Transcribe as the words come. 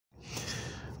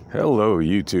Hello,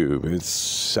 YouTube. It's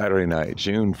Saturday night,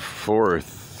 June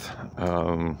 4th,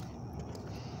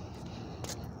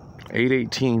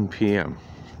 8:18 p.m.,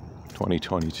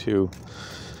 2022.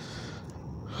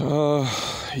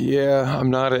 Yeah, I'm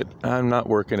not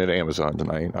working at Amazon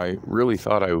tonight. I really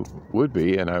thought I would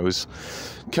be, and I was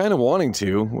kind of wanting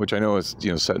to, which I know is,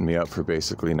 setting me up for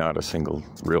basically not a single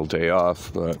real day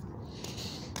off, but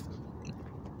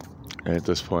at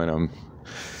this point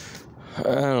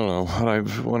I don't know.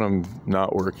 When I'm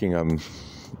not working, I'm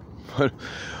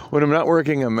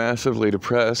massively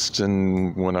depressed,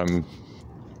 and when I'm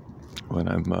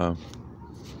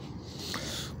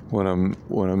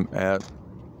at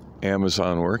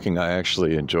Amazon working, I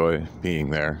actually enjoy being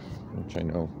there, which I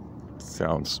know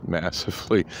sounds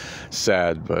massively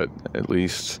sad, but at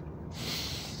least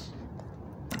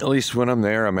when I'm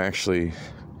there, I'm actually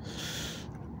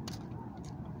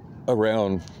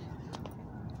around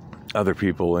other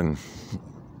people in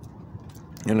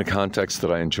a context that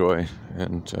I enjoy,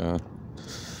 and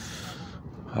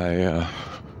I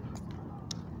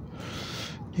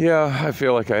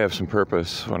feel like I have some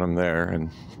purpose when I'm there,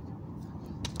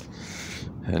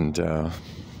 and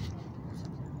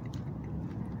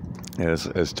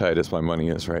as tight as my money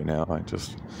is right now, I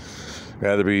just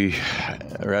rather be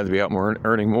out more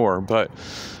earning more, but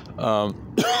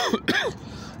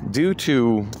due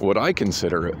to what I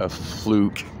consider a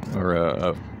fluke or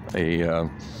a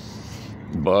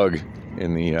bug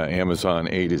in the Amazon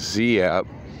A to Z app,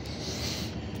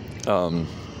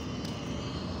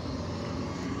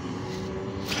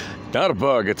 not a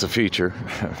bug, it's a feature,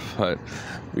 but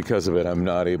because of it, I'm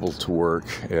not able to work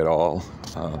at all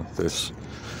this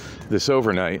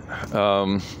overnight.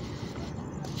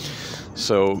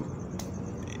 So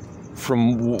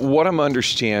from what I'm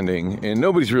understanding, and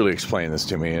nobody's really explained this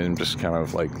to me, and I'm just kind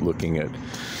of like looking at,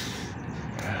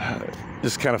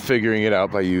 just kind of figuring it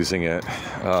out by using it.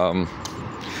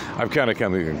 I've kind of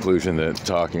come to the conclusion that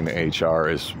talking to HR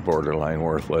is borderline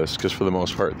worthless, because for the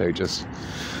most part, they just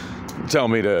tell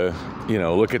me to,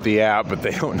 look at the app, but they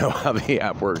don't know how the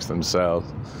app works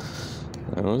themselves.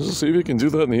 Let's just see if you can do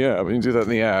that in the app. You can do that in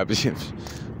the app.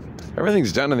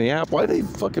 Everything's done in the app. Why are they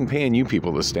fucking paying you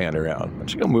people to stand around? Why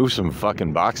don't you go move some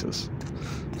fucking boxes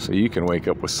so you can wake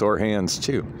up with sore hands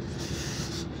too?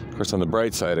 Of course, on the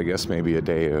bright side, I guess maybe a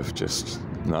day of just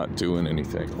not doing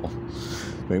anything will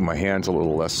make my hands a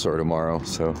little less sore tomorrow.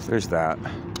 So there's that.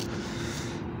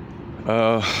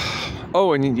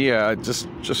 Oh, and yeah, just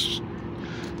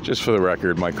for the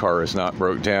record, my car is not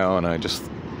broke down.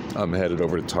 I'm headed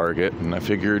over to Target, and I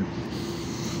figured,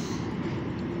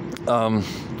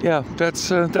 yeah,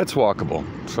 that's walkable.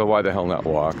 So why the hell not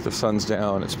walk? The sun's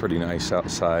down. It's pretty nice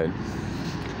outside.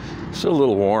 Still a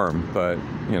little warm, but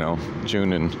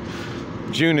June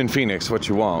in Phoenix, what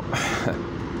you want?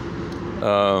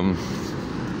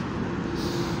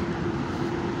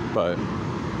 But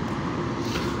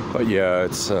yeah,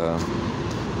 it's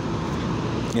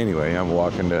anyway. I'm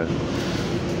walking to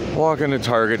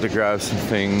Target to grab some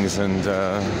things, and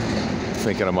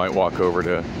thinking I might walk over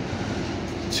to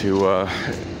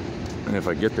and if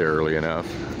I get there early enough,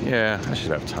 yeah, I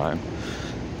should have time.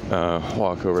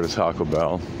 Walk over to Taco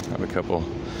Bell, have a couple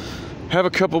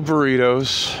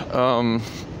burritos.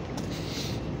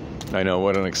 I know,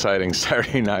 what an exciting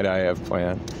Saturday night I have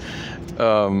planned.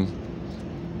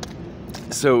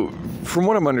 So from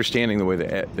what I'm understanding, the way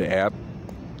the app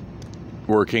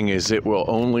working is, it will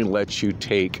only let you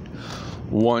take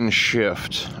one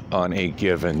shift on a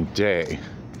given day.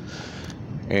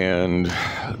 And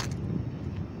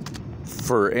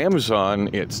for Amazon,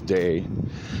 its day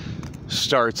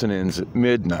starts and ends at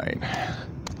midnight.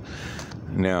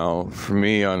 Now, for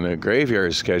me on the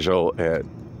graveyard schedule at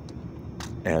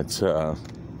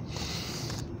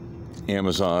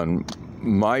Amazon,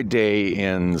 my day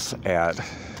ends at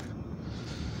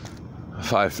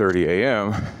 5:30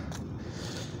 a.m.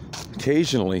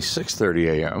 Occasionally 6:30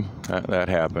 a.m. That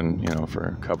happened, for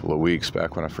a couple of weeks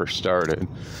back when I first started.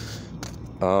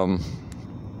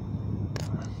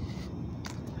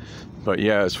 But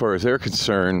yeah, as far as they're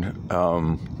concerned,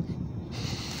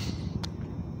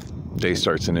 day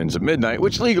starts and ends at midnight,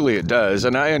 which legally it does,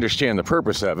 and I understand the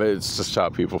purpose of it. It's to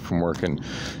stop people from working,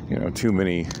 too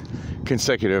many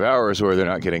consecutive hours where they're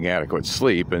not getting adequate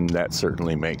sleep, and that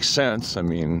certainly makes sense. I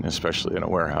mean, especially in a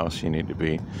warehouse, you need to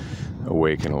be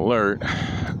awake and alert.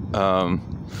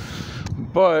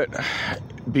 But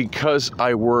because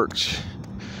I worked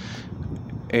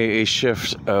a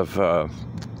shift of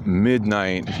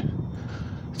midnight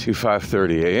to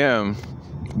 5:30 a.m.,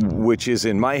 which is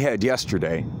in my head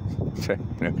yesterday,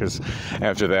 Because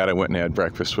after that I went and had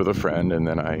breakfast with a friend, and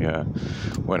then I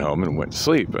went home and went to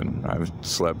sleep, and I've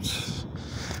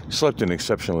slept an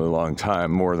exceptionally long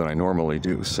time, more than I normally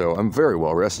do, so I'm very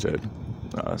well rested.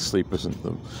 Sleep isn't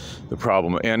the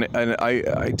problem, and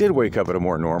I did wake up at a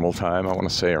more normal time. I want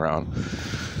to say around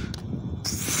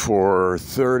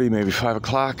 4:30, maybe 5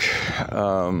 o'clock.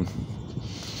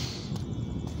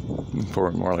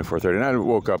 More like 4:30, and I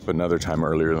woke up another time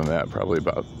earlier than that, probably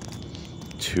about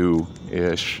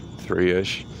 2-ish,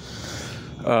 3-ish,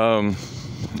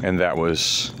 and that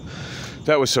was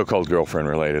so-called girlfriend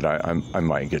related. I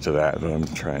might get to that, but I'm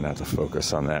trying not to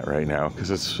focus on that right now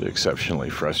because it's exceptionally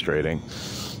frustrating.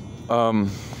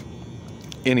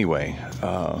 Anyway,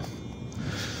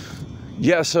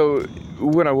 yeah, so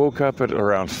when I woke up at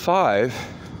around 5,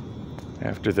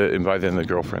 and by then the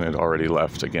girlfriend had already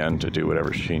left again to do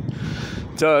whatever she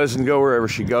does and go wherever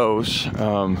she goes.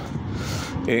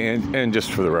 And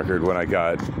just for the record, when I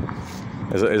got,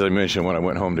 as I mentioned, when I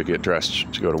went home to get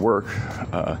dressed to go to work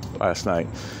last night,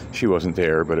 she wasn't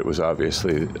there, but it was obvious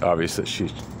that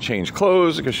she changed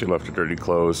clothes because she left her dirty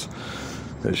clothes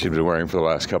that she'd been wearing for the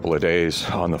last couple of days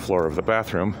on the floor of the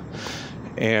bathroom.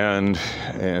 And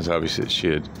it's obvious that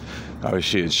she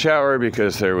had showered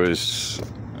because there was,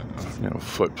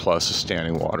 foot plus of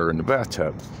standing water in the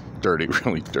bathtub. Dirty,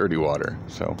 really dirty water.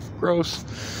 So gross.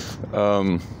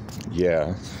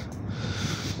 Yeah.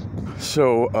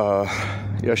 So,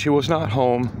 yeah, she was not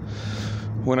home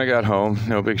when I got home.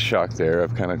 No big shock there.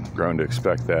 I've kind of grown to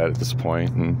expect that at this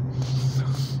point. And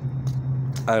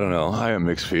I don't know. I have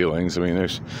mixed feelings. I mean,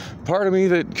 there's part of me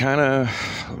that kind of,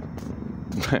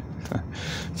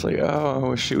 it's like, oh, I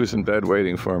wish she was in bed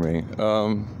waiting for me.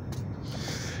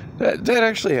 That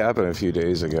actually happened a few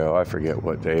days ago. I forget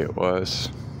what day it was.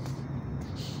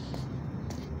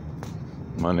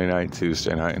 Monday night,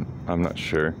 Tuesday night, I'm not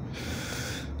sure.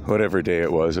 Whatever day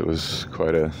it was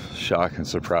quite a shock and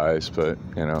surprise, but,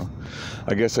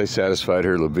 I guess I satisfied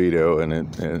her libido, and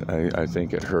I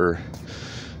think at her,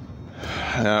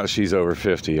 now she's over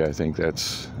 50, I think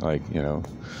that's like,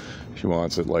 she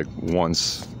wants it like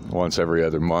once every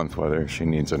other month, whether she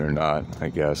needs it or not, I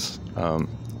guess.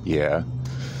 Yeah.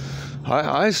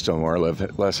 I still more or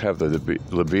less have the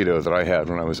libido that I had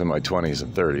when I was in my 20s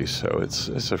and 30s, so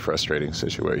it's a frustrating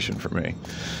situation for me.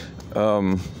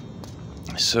 Oh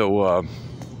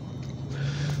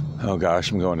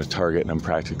gosh, I'm going to Target and I'm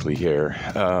practically here.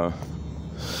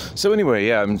 So anyway,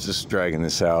 yeah, I'm just dragging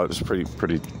this out. It's pretty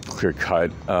clear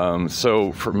cut.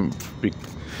 So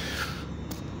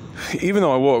even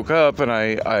though I woke up and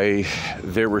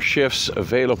there were shifts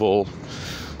available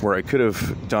where I could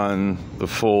have done the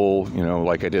full,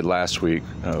 like I did last week,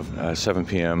 of 7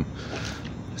 p.m.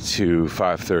 to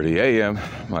 5:30 a.m.,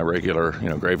 my regular,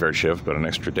 graveyard shift, but an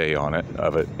extra day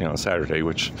of it, Saturday,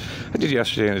 which I did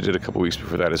yesterday and I did a couple weeks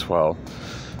before that as well.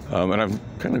 And I've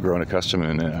kind of grown accustomed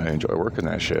and I enjoy working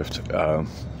that shift. That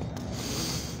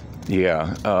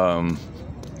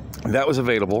was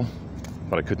available,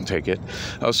 but I couldn't take it.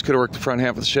 I also could have worked the front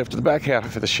half of the shift or the back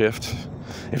half of the shift,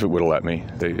 if it would have let me.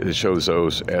 It shows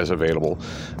those as available.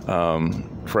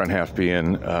 Front half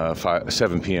being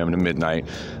 7 p.m. to midnight,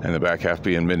 and the back half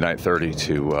being midnight 30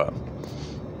 to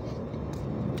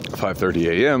 5:30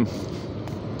 a.m.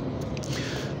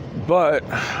 But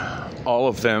all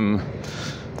of them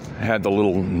had the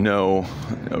little no,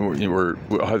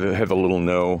 had the little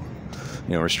no,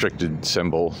 restricted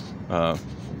symbol,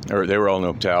 or they were all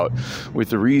noped out, with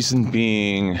the reason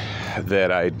being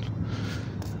that I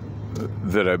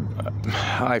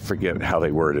forget how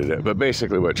they worded it, but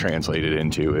basically what translated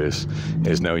into is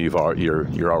no,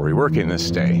 you're already working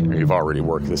this day, or you've already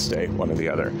worked this day, one or the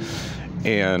other.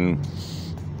 And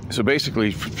so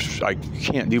basically I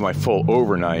can't do my full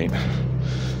overnight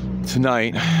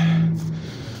tonight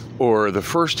or the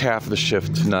first half of the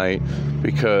shift tonight,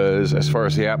 because as far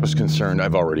as the app is concerned,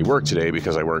 I've already worked today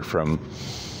because I work from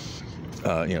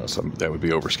that would be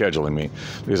overscheduling me,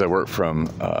 because I work from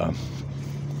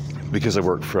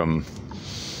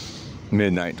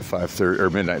midnight to 5:30, or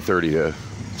midnight 30 to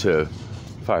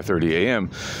 5:30 a.m.,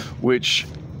 which,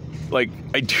 like,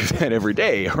 I do that every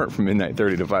day. I work from midnight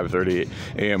 30 to 5:30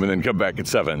 a.m. and then come back at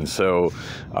 7. So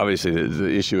obviously the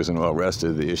issue isn't well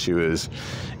rested. The issue is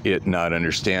it not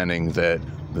understanding that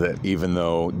even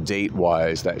though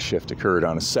date-wise that shift occurred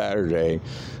on a Saturday,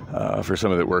 for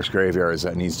someone that works graveyards,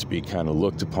 that needs to be kind of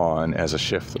looked upon as a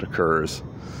shift that occurs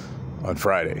on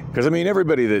Friday. Because, I mean,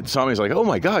 everybody that saw me is like, oh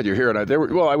my God, you're here on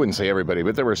well, I wouldn't say everybody,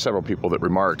 but there were several people that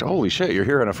remarked, holy shit, you're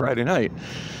here on a Friday night.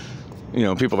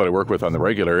 people that I work with on the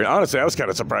regular. And honestly, I was kind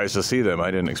of surprised to see them.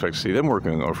 I didn't expect to see them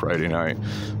working on a Friday night.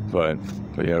 But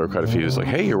yeah, there were quite a few. It's like,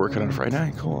 hey, you're working on a Friday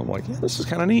night? Cool. I'm like, yeah, this is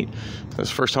kind of neat. It's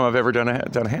the first time I've ever done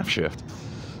a half shift.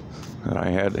 And I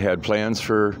had plans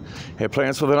for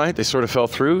the night. They sort of fell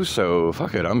through. So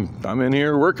fuck it. I'm in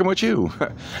here working with you.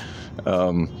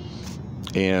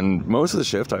 And most of the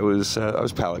shift, I was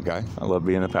pallet guy. I love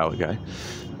being a pallet guy.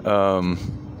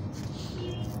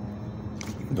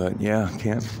 But yeah,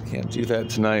 can't do that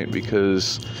tonight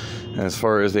because as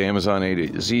far as the Amazon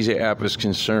AZ app is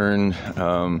concerned,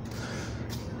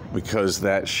 because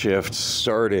that shift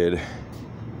started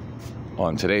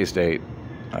on today's date,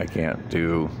 I can't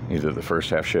do either the first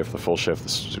half shift, the full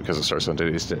shift, because it starts on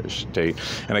today's date,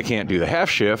 and I can't do the half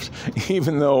shift,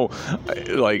 even though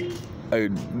I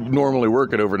normally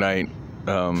work it overnight.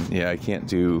 I can't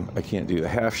do the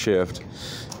half shift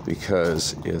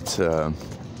because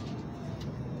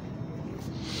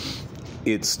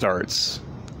it starts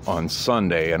on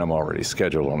Sunday, and I'm already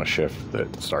scheduled on a shift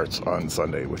that starts on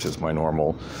Sunday, which is my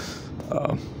normal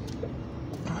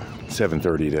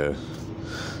 7:30 to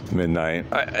midnight.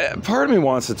 Part of me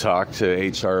wants to talk to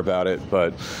HR about it,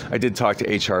 but I did talk to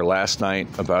HR last night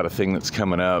about a thing that's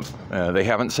coming up. They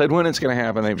haven't said when it's going to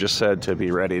happen. They've just said to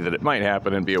be ready that it might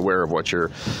happen and be aware of what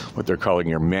they're calling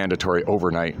your mandatory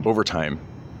overtime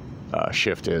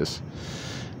shift is.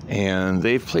 And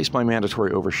they've placed my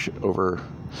mandatory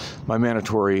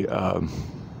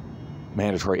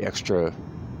mandatory extra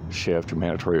shift or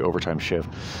mandatory overtime shift.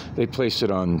 They placed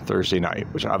it on Thursday night,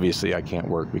 which obviously I can't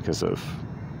work because of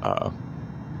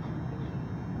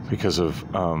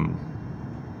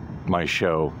my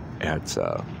show at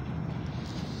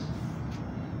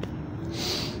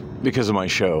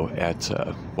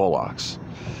Bullocks.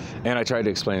 And I tried to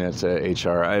explain that to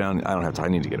HR. I don't have time. I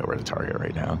need to get over to Target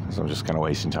right now, so I'm just kind of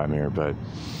wasting time here. But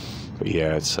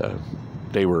yeah, let's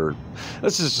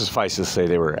just suffice to say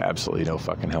they were absolutely no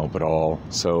fucking help at all.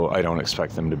 So I don't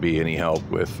expect them to be any help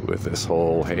with this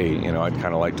whole, hey, I'd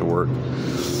kind of like to work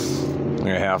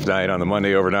a half night on the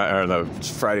Monday overnight, or the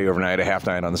Friday overnight, a half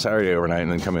night on the Saturday overnight,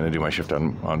 and then come in and do my shift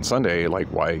on Sunday. Like,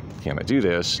 why can't I do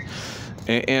this?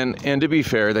 And to be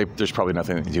fair, there's probably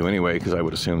nothing to do anyway, because I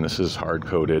would assume this is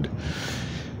hard-coded.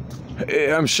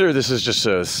 I'm sure this is just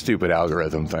a stupid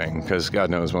algorithm thing, because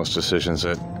God knows most decisions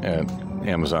at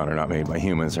Amazon are not made by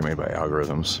humans, they're made by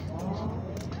algorithms.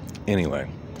 Anyway,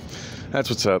 that's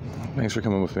what's up. Thanks for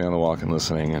coming with me on the walk and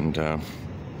listening, and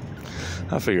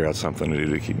I'll figure out something to do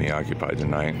to keep me occupied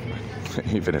tonight,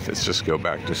 even if it's just go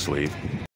back to sleep.